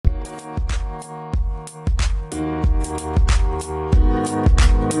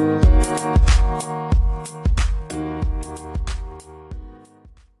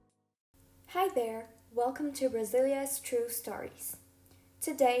welcome to Brazilia's True Stories.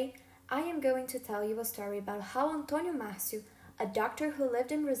 Today, I am going to tell you a story about how Antônio Márcio, a doctor who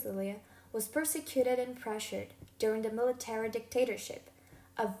lived in Brasilia, was persecuted and pressured during the military dictatorship,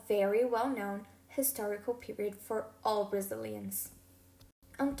 a very well-known historical period for all Brazilians.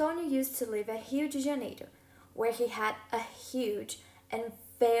 Antônio used to live at Rio de Janeiro, where he had a huge and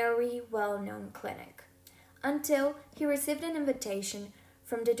very well-known clinic, until he received an invitation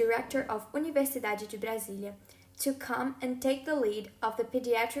from the director of Universidade de Brasília to come and take the lead of the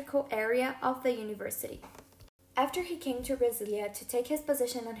pediatrical area of the university. After he came to Brasília to take his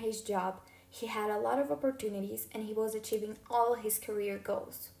position on his job, he had a lot of opportunities and he was achieving all his career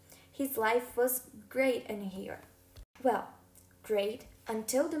goals. His life was great in here. Well, great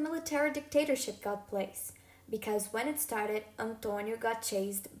until the military dictatorship got place, because when it started, Antônio got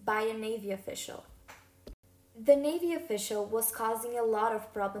chased by a Navy official. The Navy official was causing a lot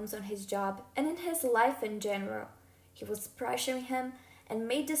of problems on his job and in his life in general. He was pressuring him and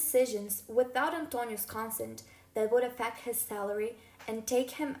made decisions without Antônio's consent that would affect his salary and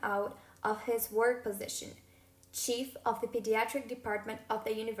take him out of his work position, chief of the pediatric department of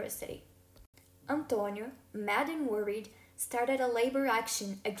the university. Antônio, mad and worried, started a labor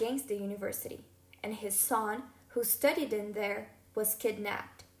action against the university, and his son, who studied in there, was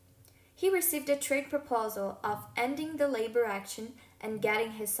kidnapped. He received a trade proposal of ending the labor action and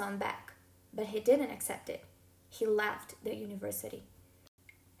getting his son back, but he didn't accept it. He left the university.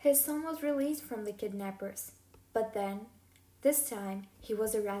 His son was released from the kidnappers, but then, this time, he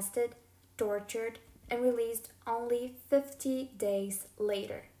was arrested, tortured, and released only 50 days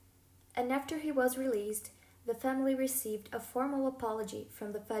later. And after he was released, the family received a formal apology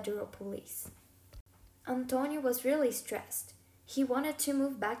from the federal police. Antônio was really stressed. He wanted to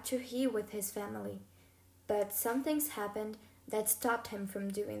move back to Rio with his family, but some things happened that stopped him from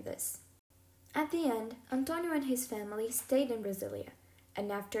doing this. At the end, Antônio and his family stayed in Brasília,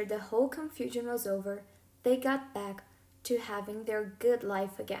 and after the whole confusion was over, they got back to having their good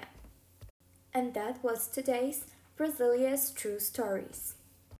life again. And that was today's Brazilia's True Stories.